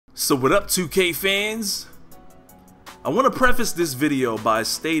So what up, 2K fans? I want to preface this video by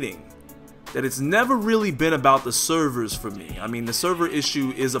stating that it's never really been about the servers for me. I mean, the server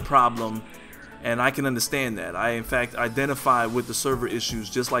issue is a problem, and I can understand that. I, in fact, identify with the server issues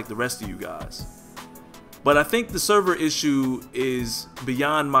just like the rest of you guys. But I think the server issue is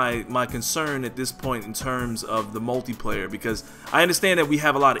beyond my concern at this point in terms of the multiplayer, because I understand that we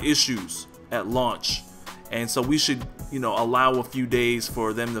have a lot of issues at launch, and so we should, allow a few days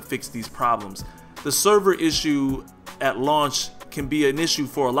for them to fix these problems. The server issue at launch can be an issue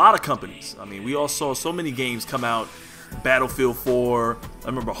for a lot of companies. I mean, we all saw so many games come out, Battlefield 4, I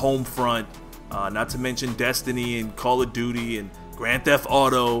remember Homefront, not to mention Destiny and Call of Duty and Grand Theft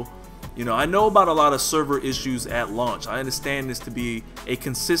Auto. I know about a lot of server issues at launch. I understand this to be a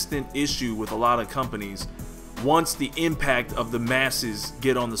consistent issue with a lot of companies once the impact of the masses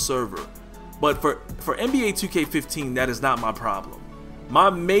get on the server. But for NBA 2K15, that is not my problem. My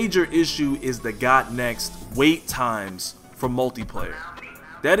major issue is the got next wait times for multiplayer.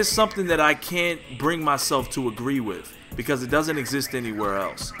 That is something that I can't bring myself to agree with because it doesn't exist anywhere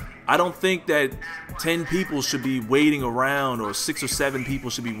else. I don't think that 10 people should be waiting around, or 6 or 7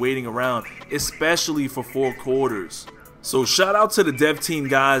 people should be waiting around, especially for 4 quarters. So shout out to the dev team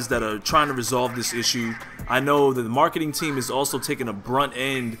guys that are trying to resolve this issue. I know that the marketing team is also taking a brunt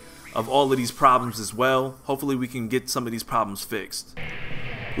end of all of these problems as well. Hopefully we can get some of these problems fixed.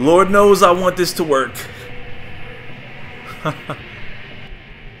 Lord knows I want this to work.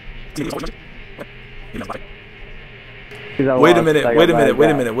 Wait a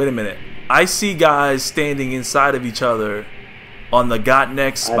minute. I see guys standing inside of each other on the got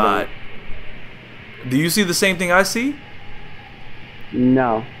next spot. Do you see the same thing I see?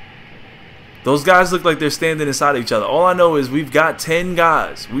 No. Those guys look like they're standing inside of each other. All I know is we've got 10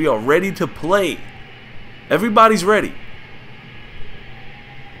 guys. We are ready to play. Everybody's ready.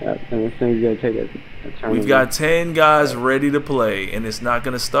 Yep, and this thing's gonna take a turn. We've got 10 guys ready to play, and it's not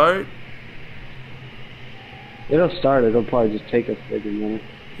gonna start. It'll start. It'll probably just take us a minute.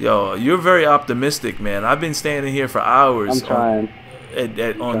 Yo, you're very optimistic, man. I've been standing here for hours. I'm trying.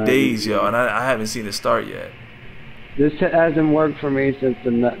 On days, yo, and I haven't seen it start yet. This hasn't worked for me since the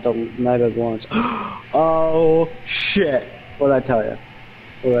night of launch. Oh shit! What'd I tell you?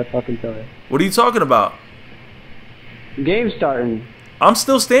 What did I fucking tell you? What are you talking about? Game's starting. I'm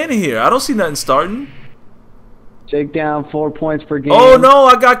still standing here. I don't see nothing starting. Jake down 4 points per game. Oh no!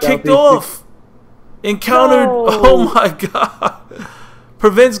 I got kicked off. Encountered. No. Oh my god!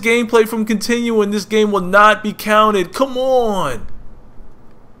 Prevents gameplay from continuing. This game will not be counted. Come on.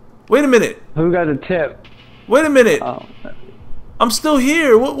 Wait a minute. Who got a tip? Wait a minute. Oh. I'm still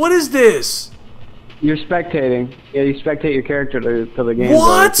here. What is this? You're spectating. Yeah, you spectate your character till the game.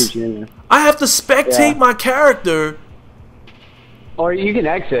 What? I have to spectate my character. Or you can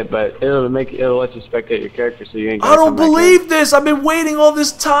exit, but it'll let you spectate your character, so you ain't. I don't believe this. I've been waiting all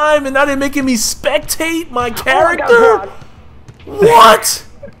this time, and now they're making me spectate my character. Oh, what?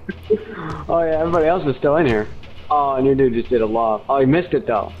 Oh yeah, everybody else is still in here. Oh, and your dude just did a lob. Oh, he missed it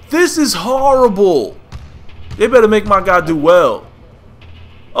though. This is horrible. They better make my guy do well.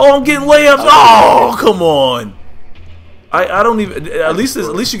 Oh, I'm getting layups. Oh, come on. I don't even. At least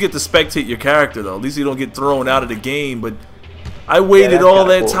you get to spectate your character though. At least you don't get thrown out of the game. But I waited all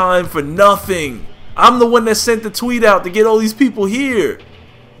that time for nothing. I'm the one that sent the tweet out to get all these people here.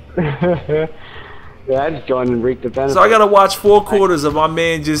 Yeah, I just joined and reaped the benefit. So I gotta watch 4 quarters of my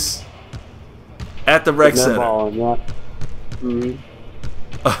man just at the rec center.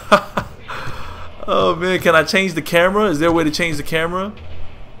 Oh man, can I change the camera? Is there a way to change the camera?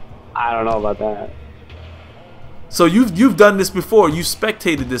 I don't know about that. So you've done this before. You've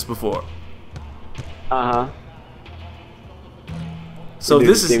spectated this before. Uh huh. So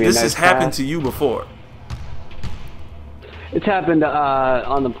this has happened to you before. It's happened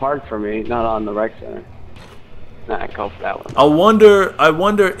on the park for me, not on the rec center. Nah, go for that one. I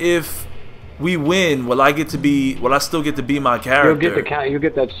wonder if we win, will I still get to be my character? You'll get the count. You'll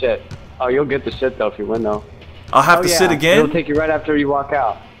get that shit. Oh, you'll get the shit though if you win though. I'll have to sit again. It'll take you right after you walk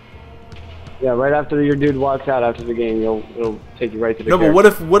out. Yeah, right after your dude walks out after the game, it'll take you right to the. No, but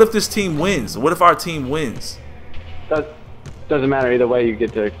what if this team wins? What if our team wins? Doesn't matter either way. You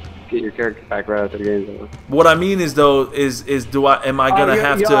get to get your character back right after the game's over. What I mean is though, am I gonna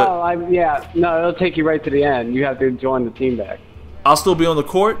have to? Yeah, no, it'll take you right to the end. You have to join the team back. I'll still be on the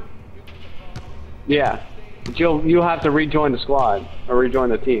court. Yeah, but you'll have to rejoin the squad or rejoin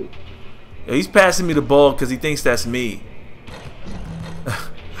the team. Yeah, he's passing me the ball because he thinks that's me.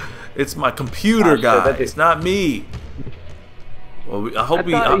 It's my computer guy. It's not me. Well, I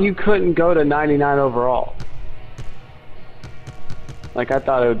thought you couldn't go to 99 overall. Like I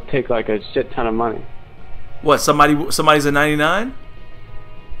thought it would take like a shit ton of money. What? Somebody's a 99?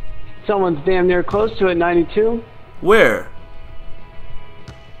 Someone's damn near close to it, 92. Where?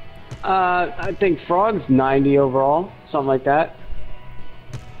 I think Frog's 90 overall, something like that.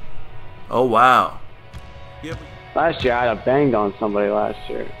 Oh wow. Last year I had a banged on somebody last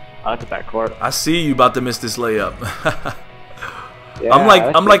year. That's at that court. I see you about to miss this layup. Yeah,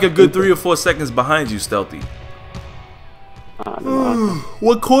 I'm like a good 3 or 4 seconds behind you, Stealthy.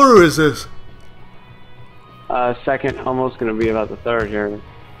 What quarter is this? Second, almost gonna be about the third here. In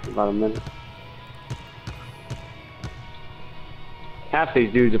about a minute. Half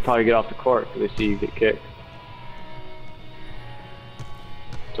these dudes will probably get off the court because they see you get kicked.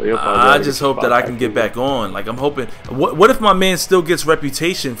 So you'll probably I just hope that I can get back on. Like I'm hoping. What if my man still gets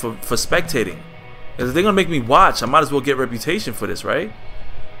reputation for spectating? Because if they're gonna make me watch, I might as well get reputation for this, right?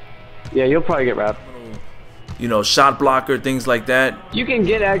 Yeah, you'll probably get wrapped. You know, shot blocker, things like that. You can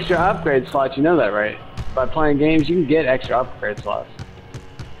get extra upgrade slots. You know that, right? By playing games, you can get extra upgrade slots.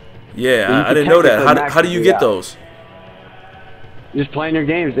 Yeah, I didn't know that. How do you get those? Just playing your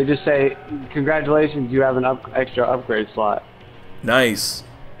games. They just say, "Congratulations, you have an extra upgrade slot." Nice.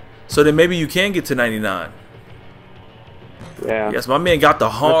 So then maybe you can get to 99. Yeah. Yes, my man got the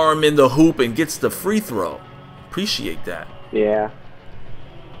harm in the hoop and gets the free throw. Appreciate that. Yeah.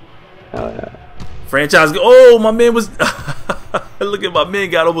 Oh yeah. Franchise. Oh, my man was. Look at my man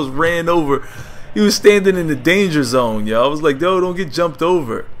got almost ran over. He was standing in the danger zone, yo. I was like, yo, don't get jumped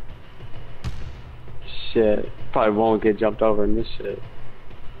over. Shit. Probably won't get jumped over in this shit.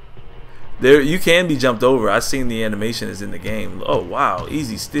 There, you can be jumped over. I seen the animation is in the game. Oh wow,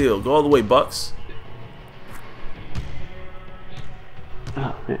 easy steal. Go all the way, Bucks.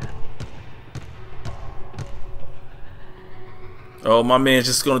 Oh man. Oh, my man's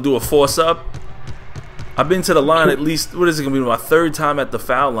just gonna do a force up. I've been to the line at least. What is it gonna be? My 3rd time at the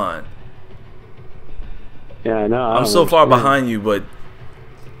foul line. Yeah, I know. I'm so far behind you, but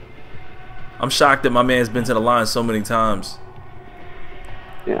I'm shocked that my man's been to the line so many times.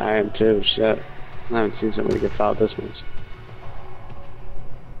 Yeah, I am too. Shit. I haven't seen somebody get fouled this much.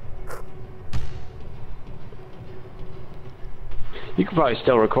 You could probably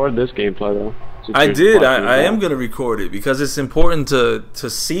still record this gameplay though. I did. I am gonna record it because it's important to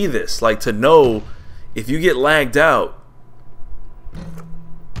see this, like to know if you get lagged out.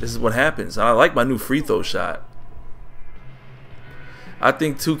 This is what happens. I like my new free throw shot. I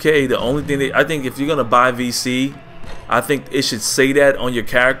think 2K, the only thing I think if you're gonna buy VC, I think it should say that on your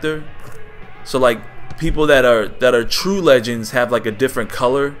character. So like people that are true legends have like a different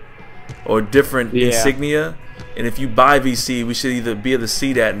color or different insignia. And if you buy VC, we should either be able to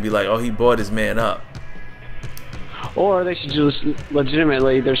see that and be like, oh, he bought his man up. Or they should just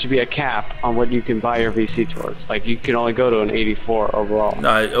legitimately, there should be a cap on what you can buy your VC towards. Like you can only go to an 84 overall.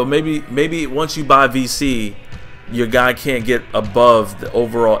 No, or maybe once you buy VC, your guy can't get above the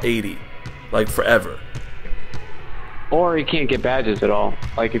overall 80, like forever. Or he can't get badges at all.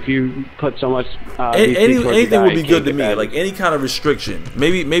 Like if you put so much anything would be good to me. Badges. Like any kind of restriction.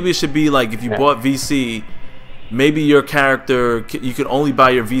 Maybe it should be like if you bought VC, maybe your character, you can only buy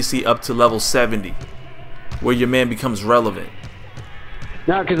your VC up to level 70, where your man becomes relevant.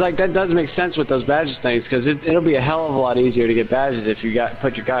 No, because like that does make sense with those badges things. Because it'll be a hell of a lot easier to get badges if you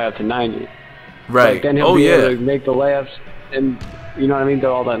put your guy up to 90. Right. Like, then he'll be able to make the layups and you know what I mean, do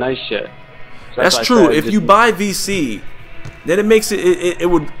all that nice shit. So that's true. If you buy VC, then it makes it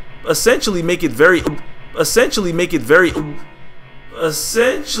would essentially make it very ooh, I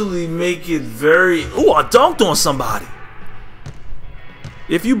dunked on somebody.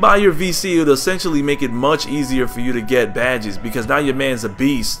 If you buy your VC, it'll essentially make it much easier for you to get badges because now your man's a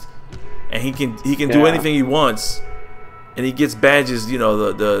beast and he can do anything he wants and he gets badges, you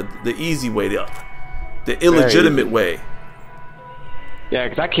know, the easy way, the illegitimate way. Yeah,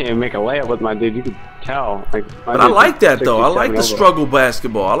 because I can't even make a layup with my dude. You can tell. Like, but I like that though. I like the struggle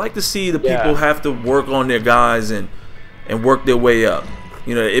basketball. I like to see the people have to work on their guys and work their way up.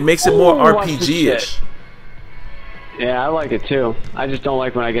 You know, it makes it more RPG-ish. Yeah, I like it too. I just don't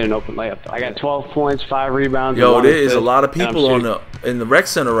like when I get an open layup. I got 12 points, 5 rebounds. Yo, there is a lot of people in the rec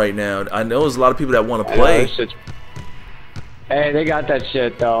center right now. I know there's a lot of people that want to play. Hey, they got that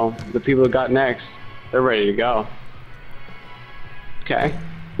shit though. The people who got next, they're ready to go. Okay,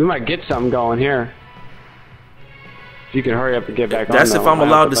 we might get something going here. If you can hurry up and get back on. That's if I'm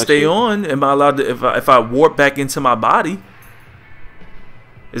allowed to stay on. Am I allowed to? If I warp back into my body,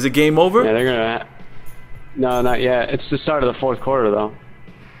 is it game over? Yeah, they're gonna. No, not yet. It's the start of the 4th quarter though.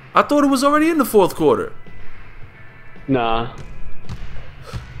 I thought it was already in the 4th quarter. Nah.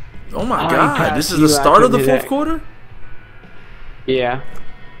 Oh my God! This is the start of the 4th quarter. Yeah.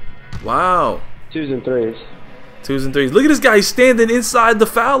 Wow. 2s and 3s. 2s and 3s. Look at this guy. He's standing inside the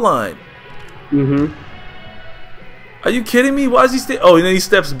foul line. Mm-hmm. Are you kidding me? Why is he standing? Oh, and then he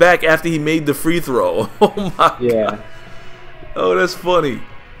steps back after he made the free throw. Oh, my God. Oh, that's funny.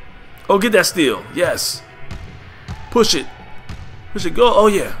 Oh, get that steal. Yes. Push it. Push it. Go. Oh,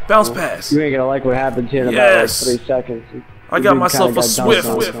 yeah. Bounce pass. You ain't going to like what happens here in about like 3 seconds. I got myself a swift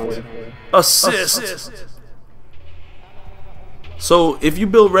assist. So if you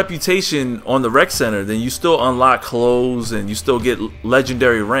build reputation on the rec center, then you still unlock clothes and you still get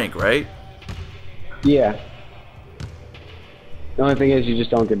legendary rank, right? Yeah. The only thing is you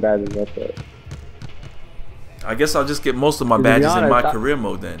just don't get badges. That's it. I guess I'll just get most of my badges in my career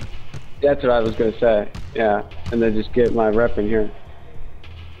mode then. That's what I was gonna say. Yeah, and then just get my rep in here.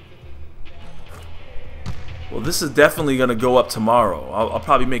 Well, this is definitely gonna go up tomorrow. I'll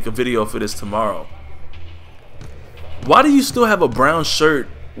probably make a video for this tomorrow. Why do you still have a brown shirt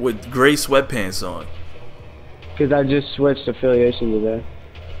with gray sweatpants on? Because I just switched affiliation today.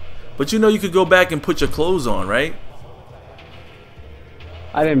 But you know you could go back and put your clothes on, right?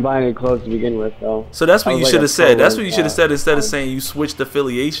 I didn't buy any clothes to begin with, though. So that's what you should have said. That's what you should have said instead of saying you switched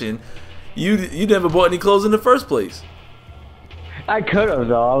affiliation. You never bought any clothes in the first place. I could have,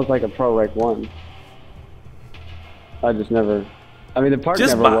 though. I was like a pro rec 1. I just never... I mean, the park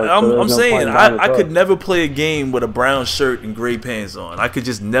never worked. I'm saying I could never play a game with a brown shirt and gray pants on. I could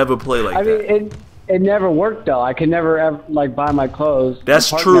just never play like that. I mean, it never worked though. I could never ever like buy my clothes. That's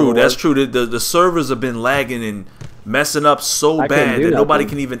true. That's true. The servers have been lagging and messing up so bad that nobody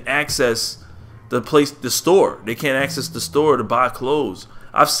can even access the store. They can't access the store to buy clothes.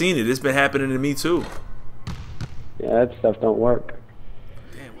 I've seen it. It's been happening to me too. Yeah, that stuff don't work.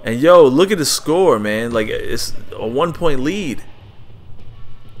 And yo, look at the score, man. Like it's a 1-point lead.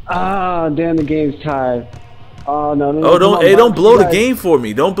 Ah, damn, the game's tied. Oh no! Oh, don't blow the game for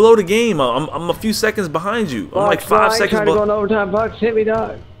me. Don't blow the game. I'm a few seconds behind you. I'm like 5 seconds. Trying to go in overtime. Bucks, hit me,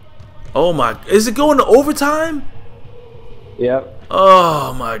 dog. Oh my! Is it going to overtime? Yep.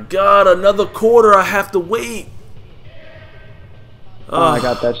 Oh my God! Another quarter. I have to wait. Oh, I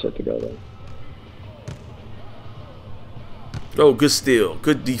got that shit to go though. Oh, good steal.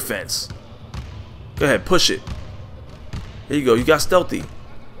 Good defense. Go ahead, push it. There you go. You got stealthy.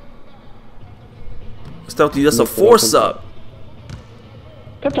 Stealthy, that's a force up.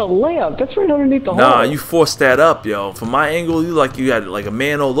 That's a layup. That's right underneath the hole. Nah, you forced that up, yo. From my angle, you had like a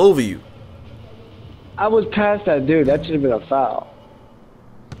man all over you. I was past that dude. That should have been a foul.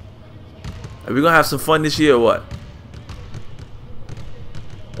 Are we gonna have some fun this year or what?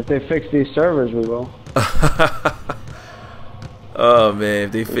 If they fix these servers, we will. Oh man,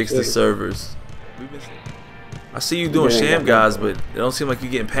 if they fix the servers. I see you doing sham guys, but it don't seem like you're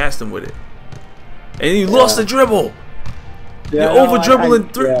getting past them with it. And you lost the dribble. Yeah, you're over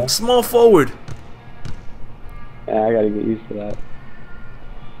dribbling small forward. Yeah, I gotta get used to that.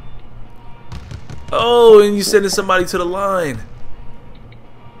 Oh, and you sending somebody to the line.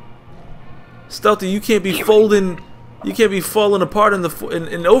 Stealthy, you can't be folding. You can't be falling apart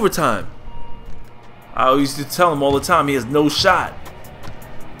in overtime. I used to tell him all the time he has no shot.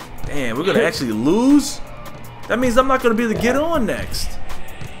 Damn, we're gonna actually lose. That means I'm not gonna be able to get on next.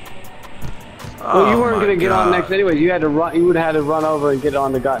 Well, you weren't gonna get on next anyways. You had to run. You would have had to run over and get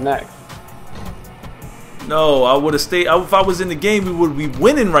on the got next. No, I would have stayed. If I was in the game, we would be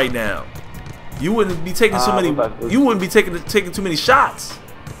winning right now. You wouldn't be taking so many. You wouldn't be taking too many shots.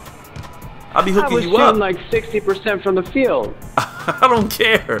 I'll be hooking you up. I was shooting like 60% from the field. I don't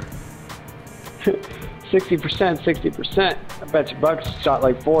care. 60%, 60%. I bet you Bucks shot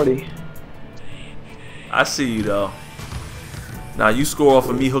like 40. I see you though. Now you score off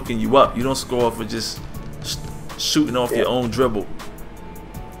of me hooking you up. You don't score off of just shooting off your own dribble.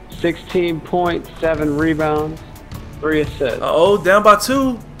 16.7 rebounds, 3 assists. Oh, down by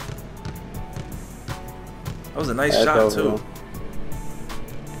 2. That was a nice shot too.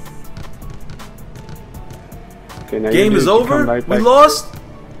 Okay, now game is over. We lost.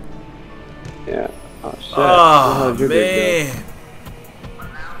 Yeah. Oh shit. Oh man.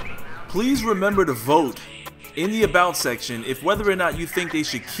 Please remember to vote in the About section if whether or not you think they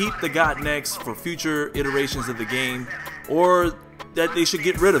should keep the Got Next for future iterations of the game or that they should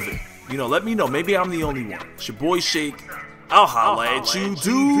get rid of it. You know, let me know. Maybe I'm the only one. It's your boy Shake. I'll holla at you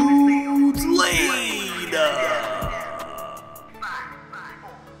dudes later.